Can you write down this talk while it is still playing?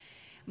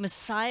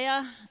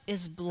Messiah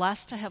is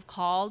blessed to have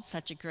called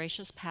such a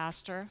gracious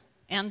pastor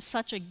and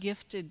such a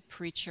gifted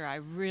preacher. I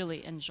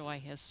really enjoy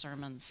his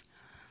sermons.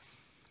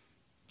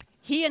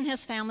 He and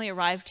his family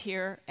arrived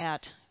here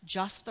at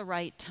just the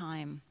right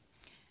time.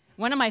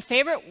 One of my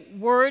favorite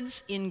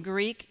words in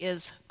Greek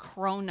is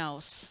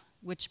chronos,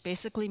 which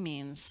basically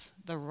means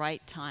the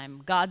right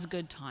time, God's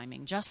good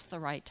timing, just the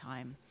right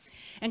time.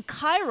 And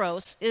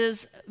kairos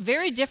is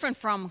very different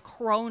from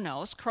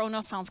chronos.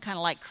 Chronos sounds kind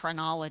of like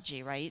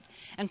chronology, right?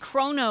 And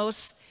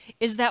chronos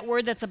is that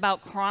word that's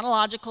about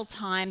chronological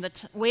time,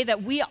 the way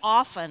that we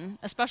often,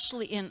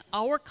 especially in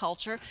our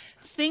culture,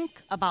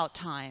 think about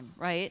time,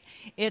 right?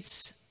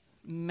 It's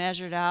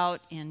measured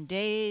out in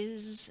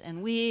days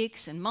and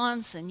weeks and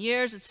months and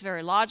years. It's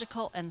very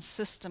logical and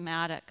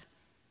systematic.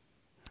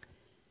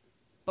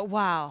 But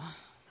wow,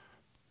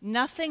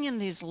 nothing in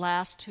these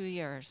last 2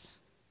 years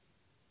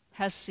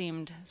has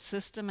seemed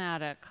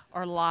systematic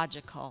or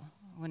logical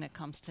when it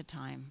comes to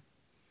time.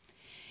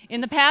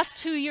 In the past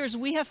 2 years,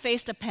 we have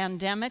faced a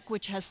pandemic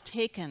which has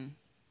taken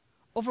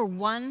over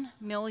 1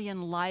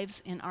 million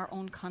lives in our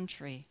own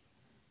country.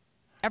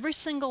 Every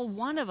single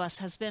one of us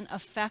has been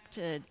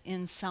affected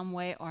in some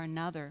way or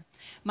another.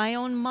 My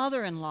own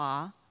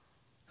mother-in-law,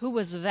 who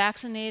was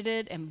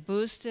vaccinated and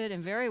boosted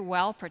and very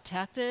well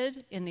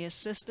protected in the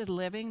assisted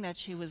living that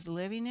she was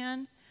living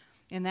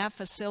in that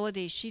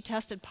facility, she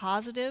tested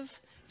positive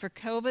for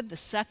COVID the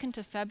 2nd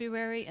of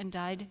February and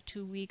died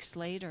 2 weeks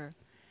later.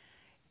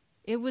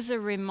 It was a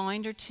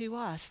reminder to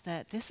us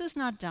that this is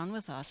not done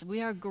with us. We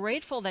are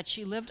grateful that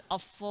she lived a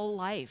full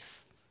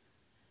life.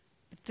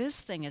 But this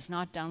thing is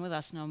not done with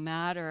us no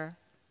matter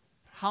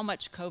how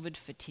much COVID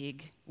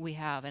fatigue we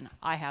have, and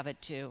I have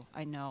it too,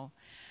 I know.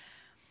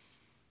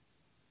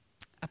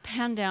 A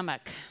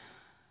pandemic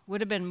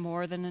would have been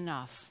more than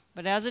enough.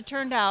 But as it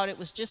turned out, it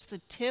was just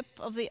the tip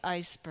of the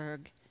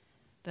iceberg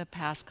the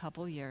past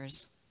couple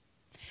years.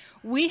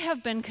 We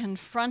have been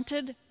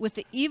confronted with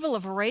the evil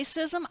of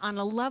racism on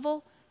a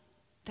level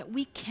that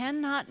we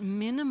cannot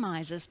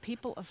minimize as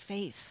people of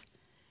faith.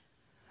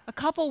 A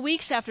couple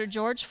weeks after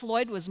George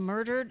Floyd was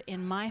murdered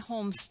in my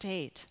home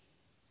state,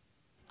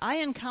 I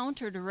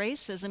encountered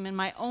racism in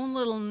my own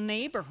little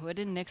neighborhood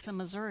in Nixa,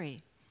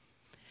 Missouri.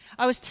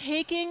 I was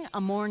taking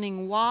a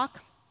morning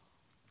walk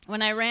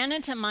when I ran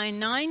into my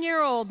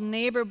 9-year-old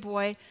neighbor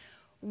boy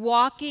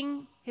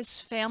walking his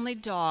family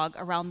dog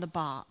around the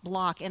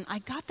block, and I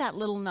got that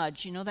little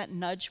nudge, you know, that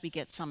nudge we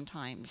get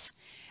sometimes.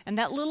 And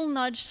that little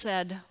nudge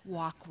said,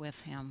 walk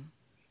with him.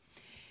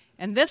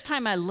 And this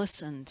time I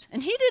listened.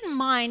 And he didn't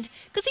mind,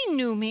 because he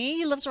knew me.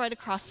 He lives right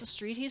across the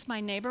street. He's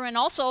my neighbor. And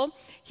also,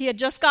 he had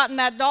just gotten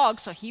that dog,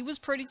 so he was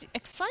pretty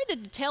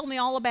excited to tell me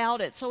all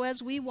about it. So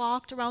as we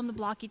walked around the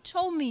block, he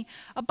told me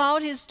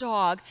about his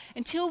dog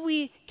until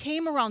we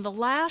came around the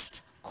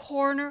last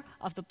corner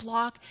of the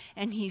block,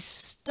 and he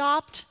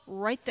stopped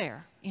right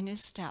there in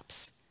his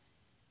steps.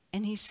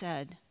 And he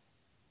said,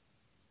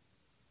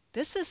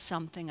 "This is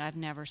something I've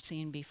never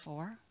seen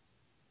before."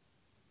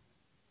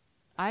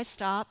 I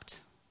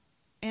stopped.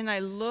 And I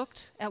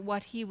looked at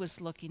what he was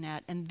looking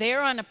at. And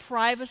there on a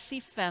privacy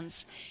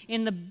fence,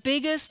 in the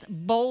biggest,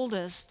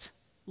 boldest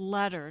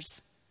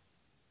letters,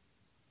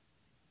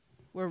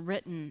 were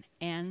written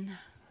N-I-G.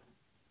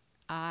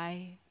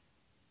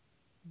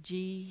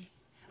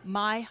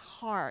 My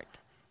heart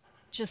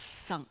just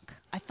sunk.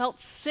 I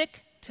felt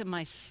sick to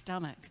my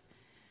stomach.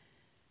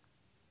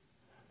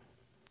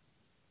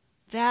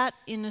 That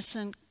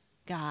innocent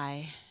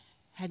guy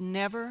had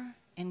never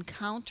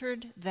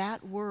encountered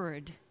that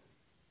word,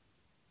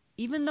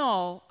 even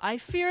though I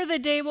fear the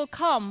day will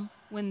come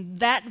when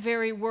that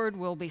very word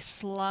will be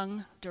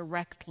slung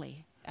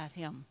directly at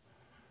him.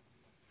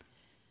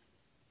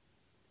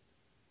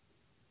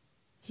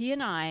 He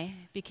and I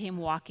became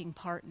walking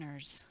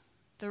partners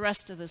the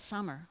rest of the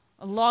summer,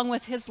 along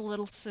with his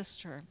little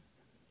sister.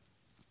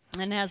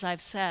 And as I've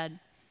said,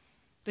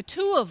 the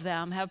two of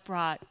them have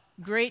brought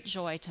great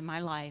joy to my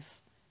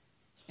life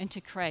and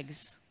to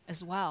Craig's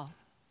as well.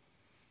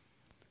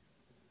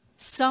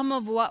 Some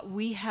of what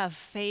we have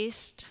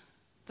faced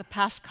the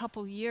past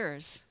couple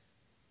years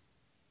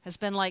has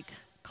been like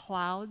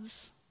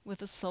clouds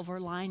with a silver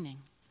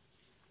lining.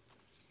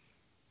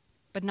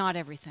 But not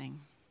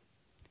everything.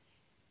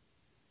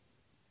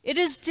 It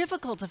is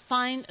difficult to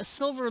find a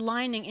silver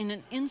lining in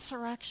an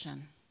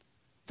insurrection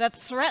that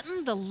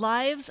threatened the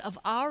lives of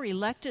our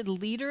elected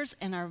leaders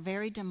and our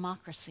very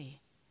democracy.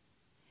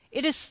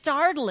 It is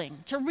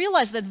startling to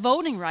realize that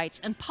voting rights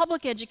and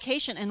public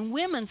education and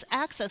women's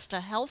access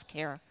to health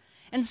care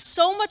and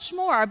so much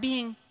more are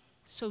being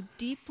so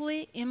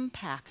deeply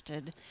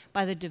impacted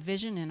by the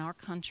division in our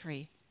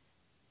country.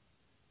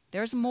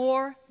 There's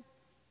more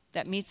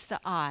that meets the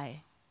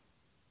eye,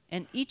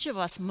 and each of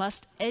us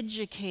must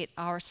educate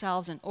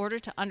ourselves in order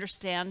to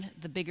understand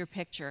the bigger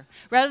picture,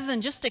 rather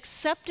than just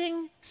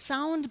accepting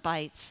sound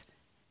bites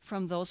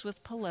from those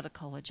with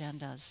political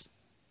agendas.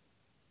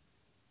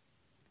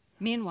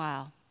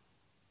 Meanwhile,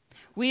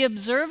 we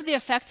observe the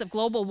effects of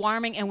global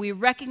warming, and we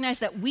recognize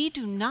that we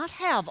do not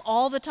have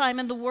all the time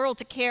in the world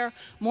to care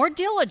more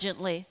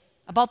diligently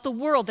about the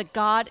world that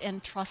God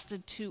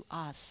entrusted to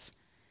us.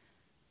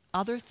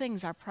 Other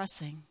things are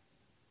pressing,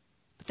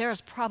 but there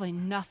is probably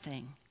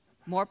nothing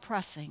more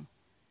pressing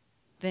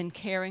than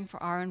caring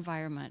for our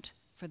environment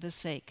for the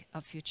sake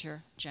of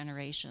future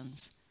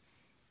generations.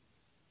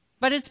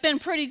 But it's been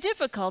pretty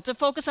difficult to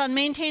focus on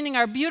maintaining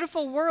our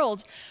beautiful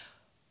world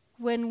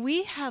when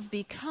we have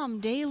become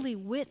daily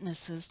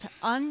witnesses to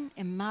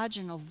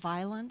unimaginable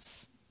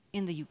violence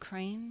in the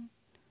Ukraine,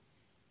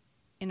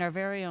 in our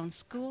very own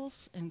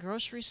schools and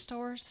grocery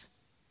stores,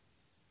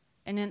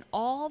 and in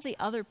all the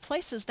other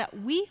places that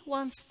we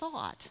once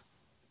thought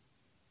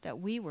that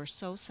we were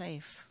so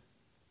safe.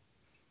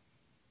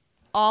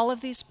 All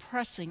of these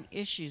pressing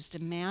issues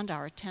demand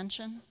our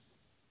attention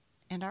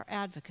and our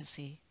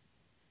advocacy.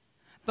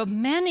 But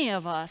many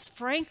of us,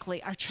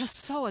 frankly, are just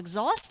so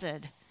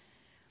exhausted.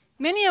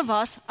 Many of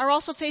us are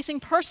also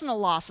facing personal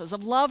losses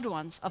of loved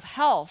ones, of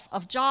health,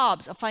 of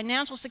jobs, of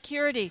financial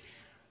security,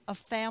 of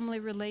family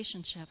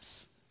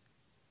relationships.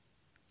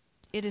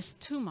 It is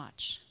too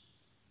much.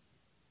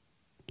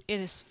 It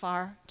is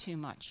far too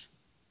much.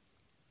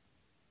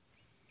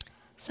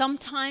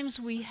 Sometimes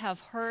we have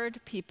heard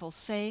people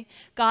say,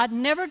 God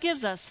never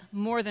gives us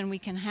more than we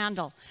can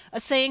handle, a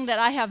saying that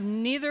I have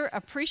neither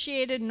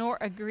appreciated nor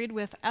agreed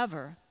with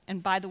ever.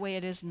 And by the way,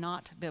 it is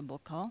not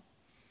biblical.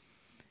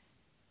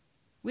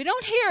 We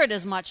don't hear it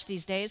as much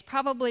these days,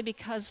 probably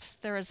because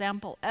there is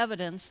ample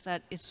evidence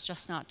that it's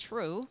just not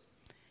true.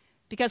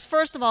 Because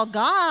first of all,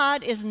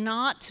 God is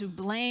not to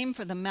blame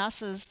for the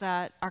messes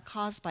that are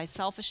caused by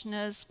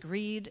selfishness,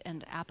 greed,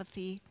 and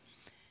apathy.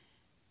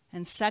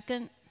 And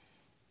second,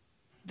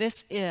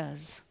 this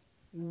is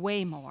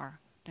way more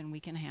than we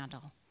can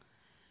handle.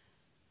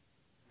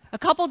 A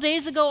couple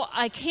days ago,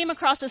 I came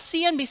across a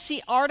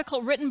CNBC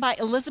article written by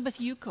Elizabeth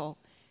Yuko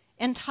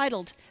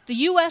entitled, "The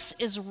U.S.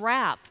 is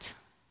wrapped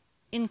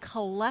in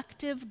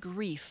collective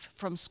grief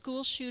from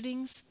school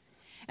shootings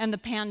and the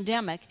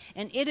pandemic,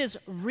 and it is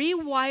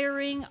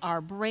rewiring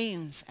our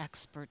brains,"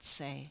 experts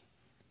say.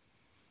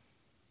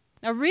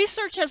 Now,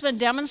 research has been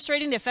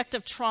demonstrating the effect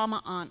of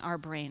trauma on our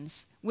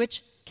brains,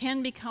 which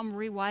can become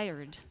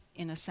rewired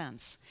in a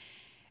sense.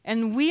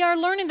 And we are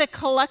learning that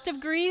collective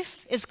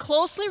grief is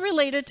closely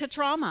related to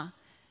trauma.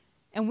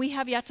 And we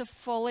have yet to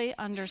fully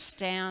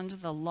understand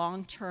the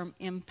long-term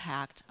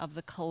impact of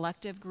the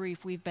collective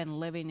grief we've been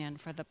living in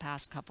for the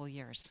past couple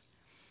years.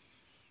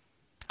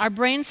 Our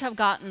brains have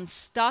gotten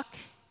stuck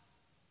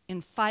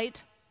in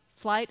fight,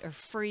 flight, or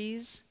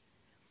freeze.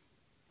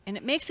 And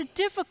it makes it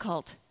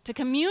difficult to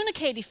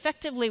communicate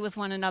effectively with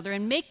one another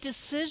and make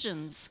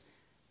decisions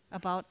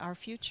about our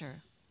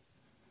future.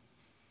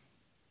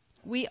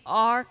 We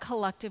are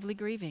collectively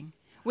grieving.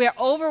 We are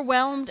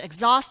overwhelmed,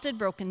 exhausted,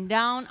 broken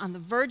down, on the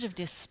verge of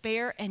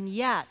despair, and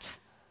yet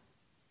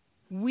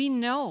we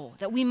know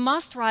that we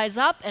must rise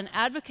up and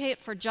advocate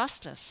for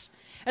justice.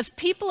 As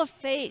people of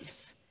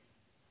faith,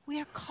 we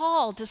are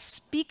called to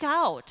speak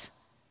out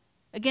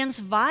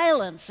against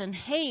violence and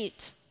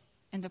hate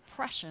and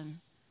oppression.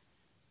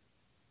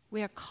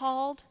 We are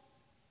called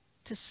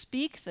to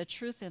speak the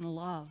truth in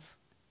love.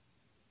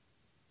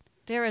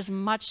 There is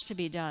much to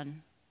be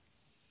done,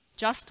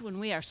 just when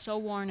we are so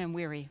worn and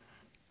weary.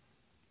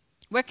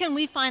 Where can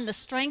we find the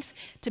strength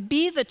to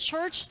be the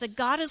church that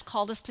God has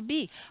called us to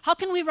be? How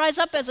can we rise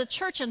up as a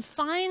church and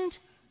find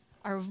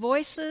our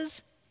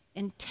voices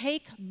and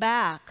take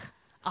back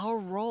our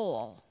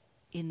role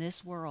in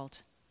this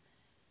world?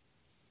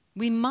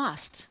 We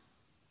must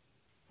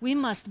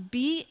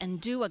be and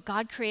do what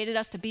God created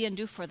us to be and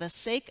do for the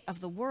sake of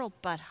the world,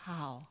 but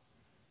how?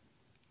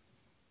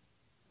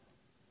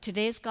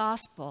 Today's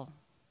gospel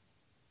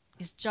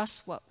is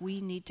just what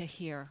we need to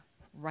hear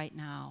right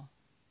now.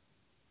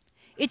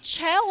 It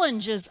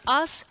challenges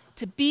us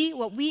to be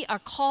what we are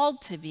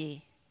called to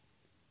be.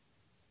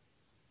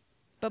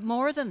 But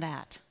more than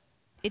that,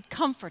 it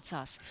comforts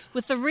us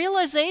with the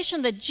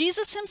realization that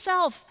Jesus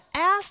himself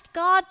asked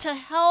God to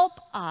help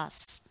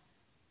us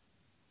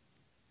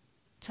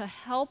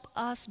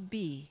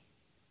be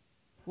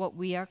what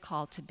we are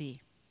called to be.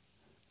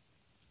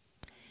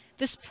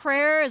 This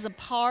prayer is a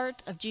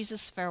part of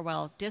Jesus'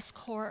 farewell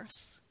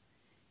discourse.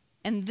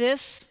 And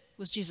this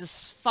was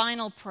Jesus'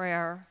 final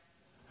prayer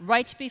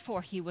right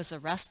before he was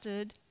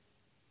arrested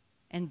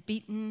and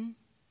beaten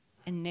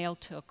and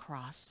nailed to a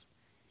cross.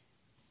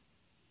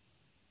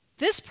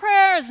 This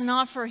prayer is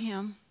not for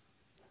him.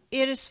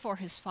 It is for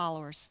his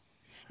followers.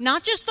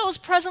 Not just those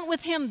present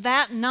with him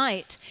that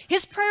night.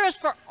 His prayer is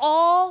for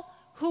all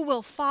who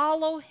will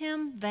follow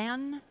him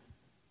then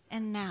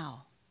and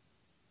now.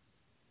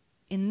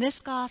 In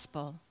this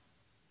gospel,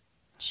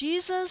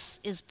 Jesus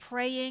is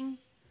praying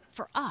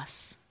for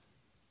us,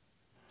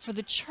 for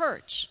the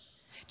church.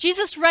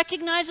 Jesus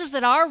recognizes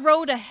that our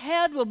road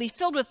ahead will be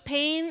filled with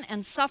pain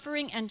and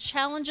suffering and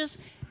challenges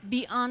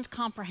beyond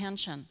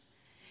comprehension.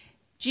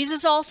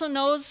 Jesus also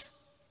knows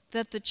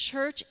that the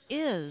church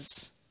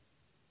is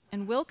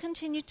and will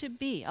continue to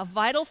be a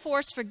vital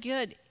force for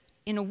good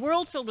in a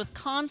world filled with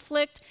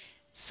conflict,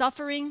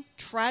 suffering,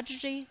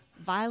 tragedy,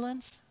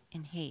 violence,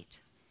 and hate.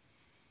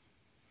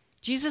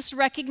 Jesus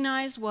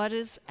recognized what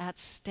is at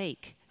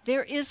stake.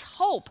 There is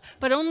hope,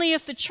 but only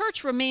if the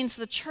church remains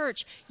the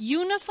church,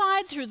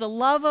 unified through the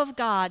love of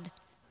God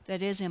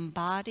that is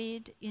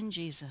embodied in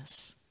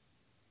Jesus.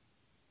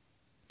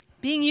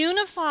 Being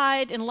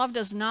unified in love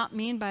does not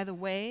mean, by the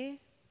way,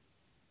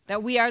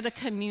 that we are the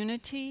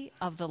community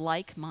of the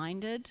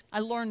like-minded. I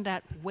learned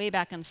that way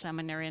back in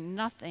seminary, and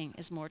nothing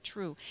is more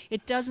true.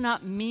 It does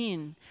not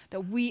mean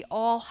that we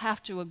all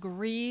have to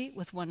agree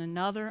with one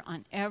another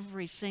on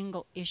every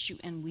single issue,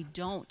 and we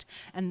don't,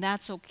 and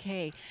that's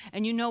okay.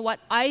 And you know what?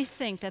 I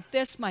think that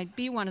this might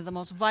be one of the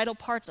most vital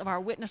parts of our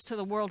witness to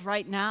the world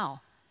right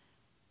now,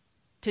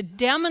 to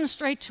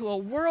demonstrate to a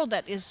world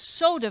that is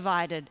so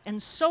divided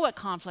and so at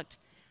conflict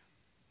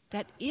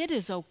that it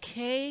is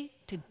okay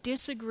to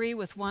disagree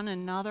with one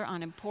another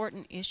on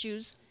important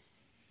issues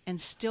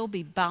and still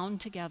be bound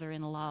together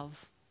in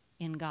love,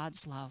 in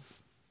God's love.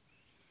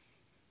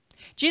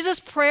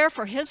 Jesus' prayer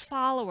for his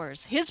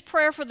followers, his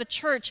prayer for the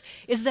church,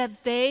 is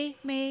that they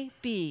may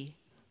be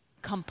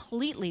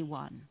completely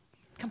one,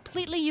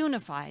 completely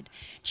unified.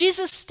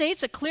 Jesus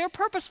states a clear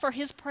purpose for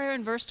his prayer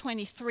in verse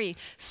 23,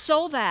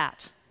 so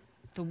that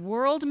the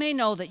world may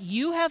know that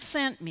you have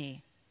sent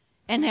me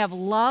and have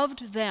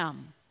loved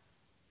them,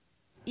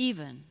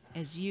 even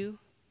as you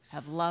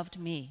have loved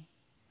me.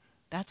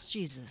 That's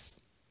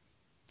Jesus.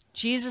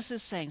 Jesus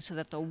is saying, so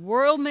that the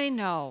world may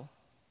know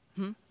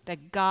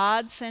that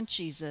God sent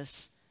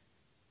Jesus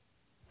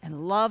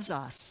and loves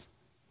us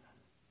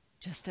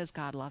just as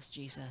God loves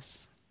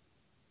Jesus.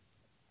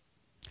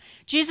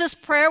 Jesus'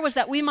 prayer was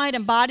that we might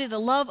embody the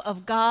love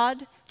of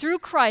God through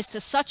Christ to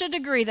such a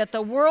degree that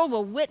the world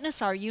will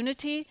witness our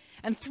unity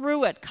and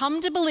through it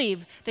come to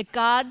believe that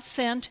God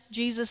sent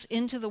Jesus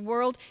into the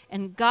world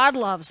and God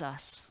loves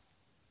us.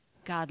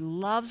 God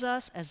loves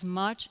us as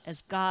much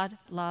as God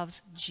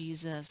loves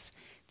Jesus.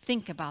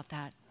 Think about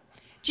that.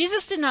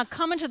 Jesus did not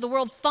come into the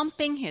world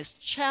thumping his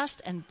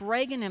chest and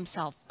bragging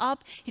himself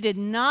up. He did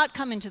not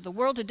come into the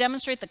world to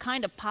demonstrate the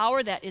kind of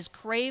power that is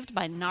craved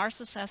by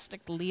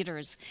narcissistic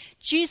leaders.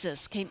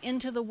 Jesus came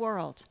into the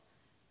world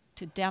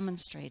to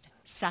demonstrate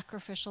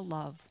sacrificial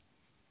love,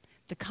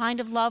 the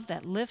kind of love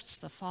that lifts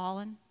the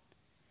fallen,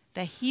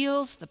 that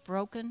heals the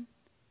broken,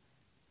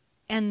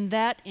 and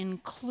that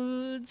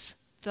includes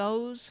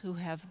those who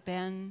have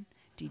been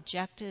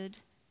dejected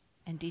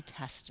and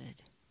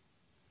detested.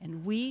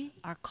 And we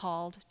are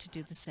called to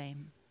do the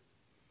same.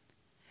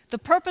 The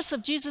purpose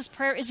of Jesus'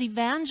 prayer is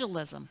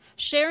evangelism,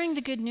 sharing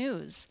the good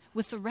news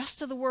with the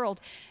rest of the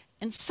world.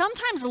 And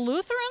sometimes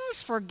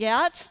Lutherans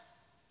forget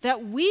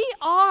that we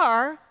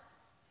are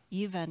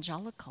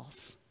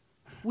evangelicals.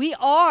 We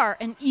are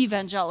an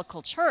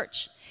evangelical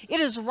church.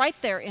 It is right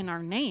there in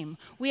our name.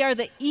 We are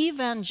the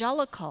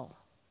Evangelical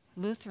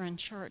Lutheran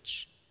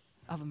Church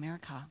of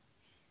America.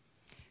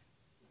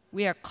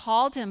 We are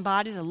called to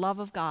embody the love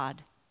of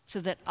God so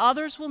that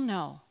others will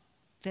know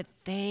that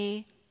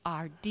they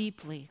are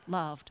deeply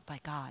loved by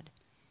God.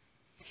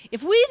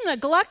 If we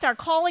neglect our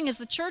calling as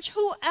the church,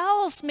 who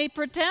else may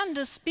pretend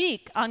to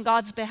speak on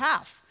God's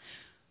behalf?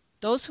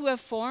 Those who have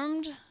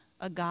formed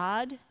a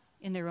God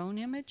in their own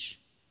image?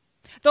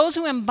 Those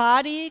who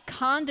embody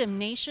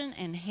condemnation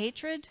and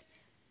hatred?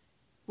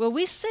 Will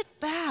we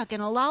sit back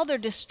and allow their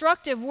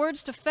destructive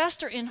words to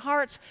fester in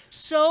hearts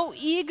so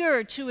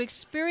eager to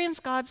experience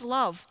God's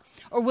love?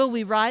 Or will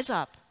we rise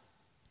up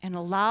and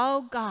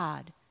allow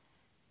God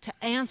to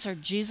answer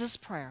Jesus'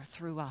 prayer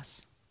through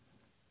us?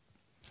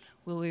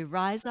 Will we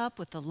rise up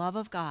with the love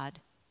of God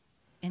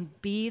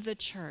and be the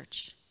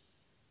church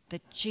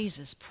that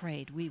Jesus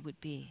prayed we would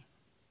be?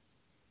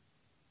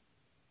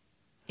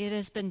 It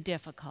has been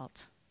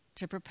difficult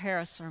to prepare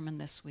a sermon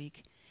this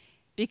week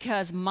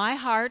because my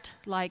heart,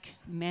 like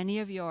many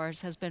of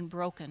yours, has been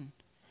broken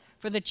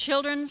for the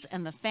children's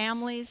and the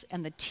families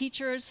and the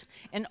teachers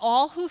and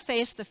all who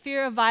face the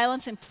fear of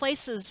violence in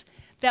places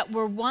that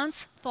were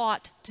once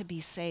thought to be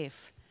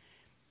safe.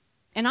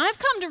 And I've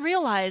come to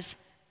realize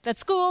that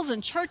schools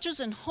and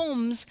churches and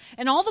homes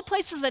and all the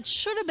places that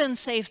should have been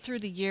safe through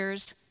the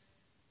years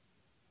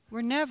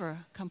were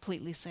never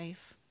completely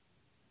safe.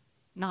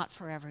 Not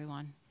for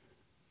everyone.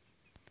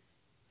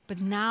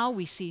 But now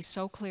we see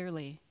so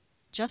clearly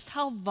just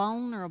how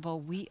vulnerable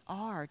we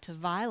are to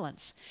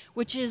violence,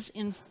 which is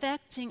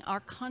infecting our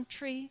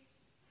country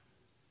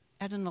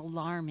at an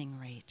alarming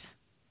rate.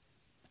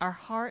 Our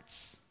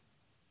hearts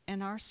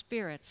and our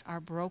spirits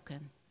are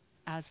broken,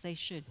 as they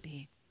should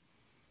be.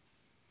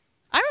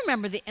 I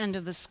remember the end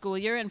of the school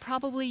year, and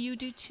probably you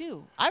do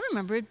too. I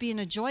remember it being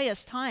a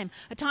joyous time,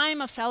 a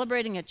time of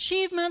celebrating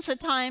achievements, a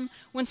time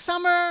when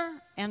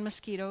summer and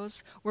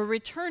mosquitoes were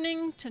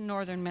returning to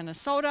northern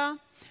Minnesota,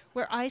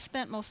 where I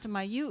spent most of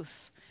my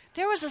youth.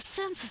 There was a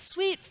sense of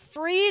sweet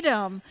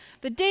freedom.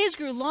 The days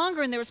grew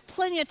longer, and there was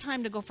plenty of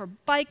time to go for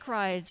bike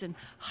rides and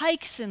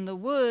hikes in the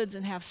woods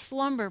and have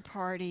slumber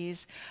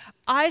parties.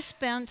 I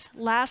spent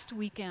last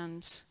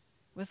weekend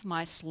with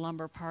my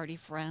slumber party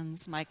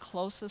friends, my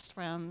closest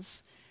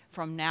friends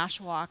from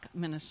Nashwauk,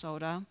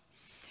 Minnesota.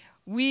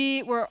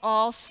 We were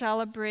all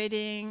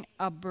celebrating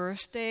a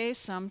birthday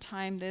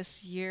sometime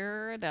this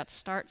year that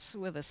starts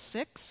with a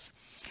 6.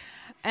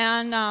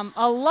 And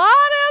a lot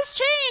has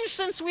changed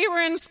since we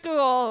were in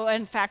school.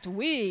 In fact,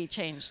 we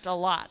changed a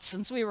lot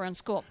since we were in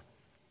school.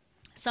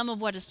 Some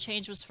of what has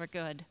changed was for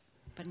good,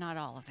 but not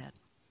all of it.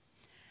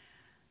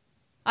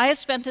 I have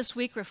spent this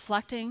week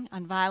reflecting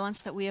on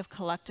violence that we have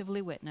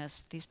collectively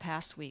witnessed these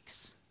past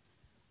weeks.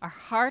 Our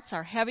hearts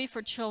are heavy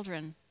for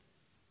children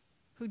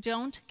who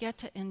don't get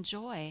to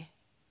enjoy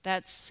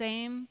that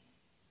same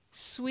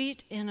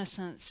sweet,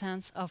 innocent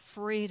sense of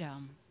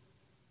freedom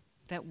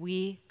that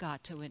we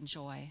got to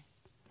enjoy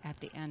at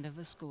the end of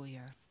the school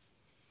year.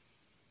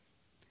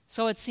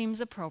 So it seems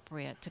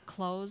appropriate to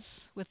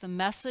close with a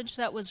message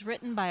that was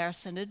written by our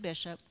Synod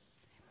Bishop,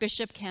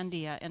 Bishop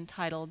Candia,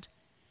 entitled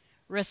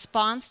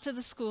Response to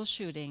the School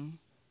Shooting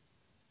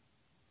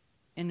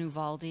in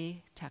Uvalde,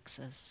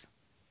 Texas.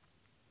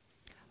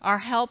 Our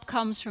help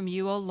comes from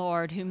you, O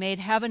Lord, who made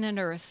heaven and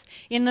earth.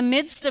 In the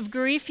midst of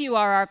grief, you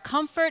are our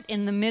comfort.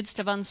 In the midst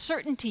of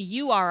uncertainty,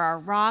 you are our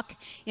rock.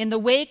 In the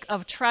wake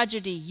of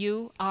tragedy,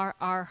 you are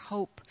our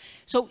hope.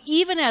 So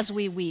even as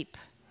we weep,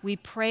 we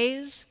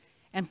praise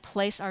and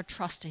place our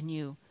trust in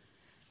you.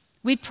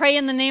 We pray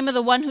in the name of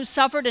the one who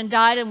suffered and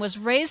died and was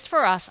raised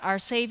for us, our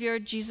Savior,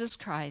 Jesus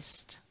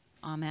Christ.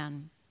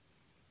 Amen.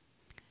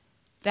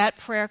 That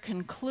prayer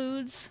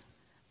concludes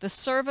the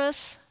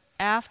service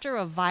after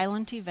a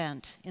violent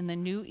event in the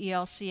new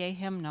ELCA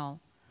hymnal,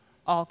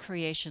 All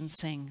Creation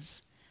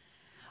Sings.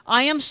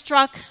 I am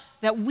struck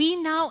that we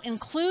now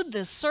include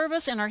this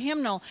service in our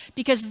hymnal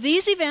because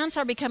these events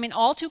are becoming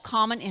all too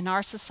common in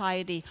our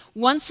society.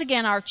 Once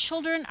again, our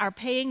children are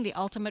paying the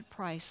ultimate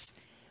price.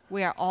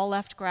 We are all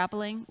left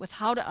grappling with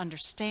how to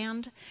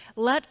understand,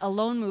 let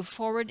alone move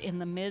forward in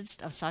the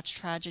midst of such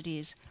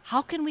tragedies.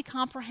 How can we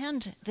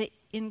comprehend the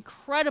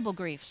incredible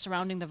grief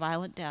surrounding the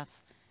violent death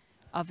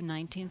of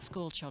 19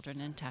 school children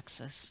in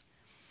Texas?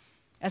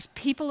 As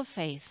people of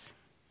faith,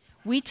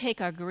 we take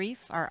our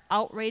grief, our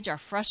outrage, our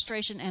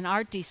frustration, and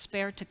our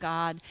despair to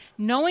God,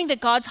 knowing that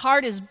God's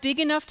heart is big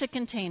enough to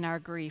contain our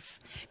grief.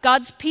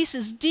 God's peace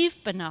is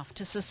deep enough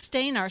to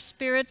sustain our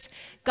spirits.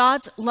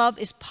 God's love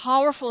is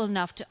powerful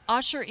enough to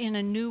usher in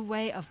a new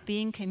way of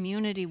being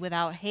community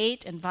without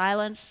hate and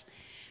violence,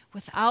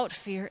 without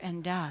fear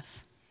and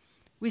death.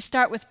 We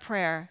start with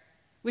prayer,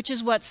 which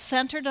is what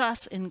centers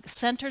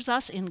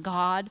us in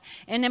God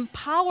and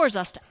empowers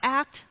us to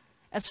act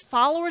as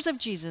followers of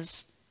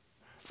Jesus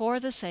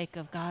for the sake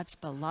of God's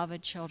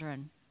beloved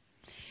children.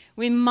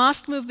 We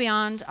must move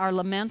beyond our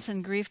laments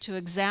and grief to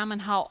examine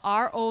how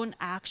our own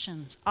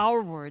actions,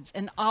 our words,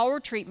 and our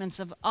treatments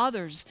of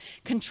others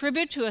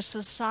contribute to a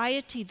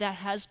society that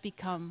has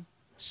become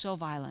so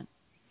violent.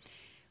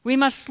 We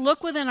must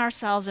look within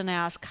ourselves and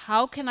ask,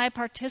 how can I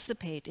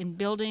participate in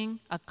building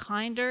a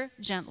kinder,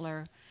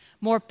 gentler,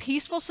 more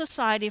peaceful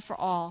society for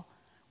all?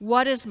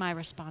 What is my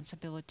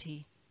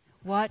responsibility?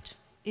 What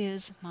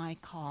is my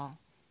call?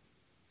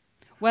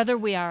 Whether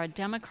we are a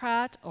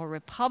Democrat or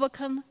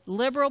Republican,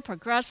 liberal,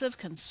 progressive,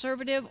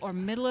 conservative, or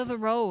middle of the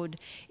road,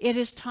 it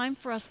is time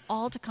for us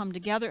all to come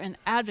together and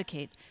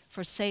advocate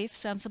for safe,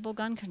 sensible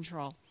gun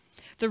control.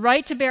 The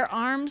right to bear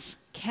arms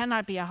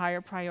cannot be a higher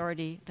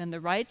priority than the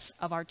rights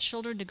of our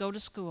children to go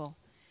to school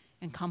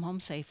and come home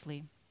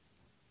safely.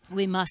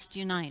 We must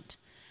unite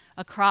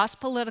across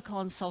political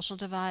and social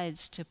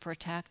divides to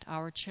protect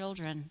our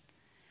children.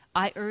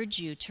 I urge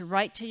you to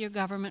write to your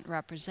government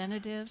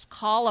representatives,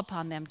 call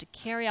upon them to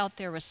carry out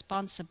their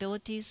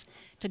responsibilities,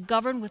 to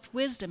govern with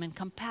wisdom and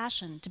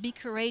compassion, to be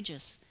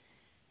courageous,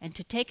 and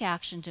to take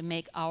action to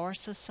make our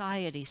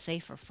society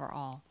safer for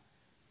all.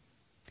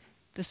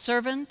 The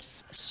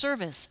servant's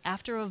service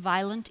after a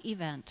violent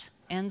event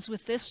ends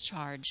with this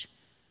charge,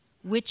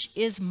 which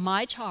is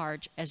my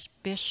charge as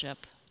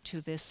bishop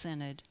to this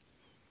synod.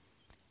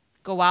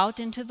 Go out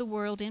into the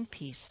world in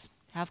peace,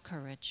 have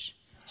courage,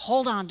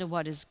 hold on to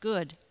what is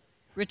good,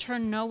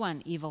 return no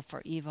one evil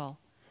for evil,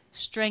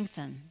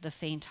 strengthen the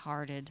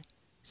faint-hearted,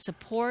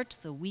 support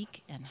the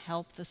weak and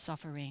help the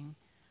suffering,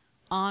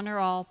 honor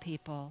all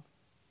people,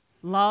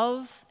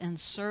 love and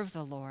serve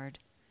the Lord,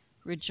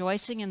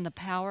 rejoicing in the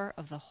power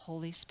of the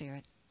Holy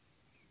Spirit.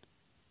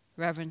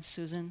 Reverend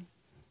Susan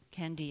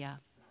Candia,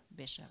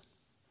 Bishop.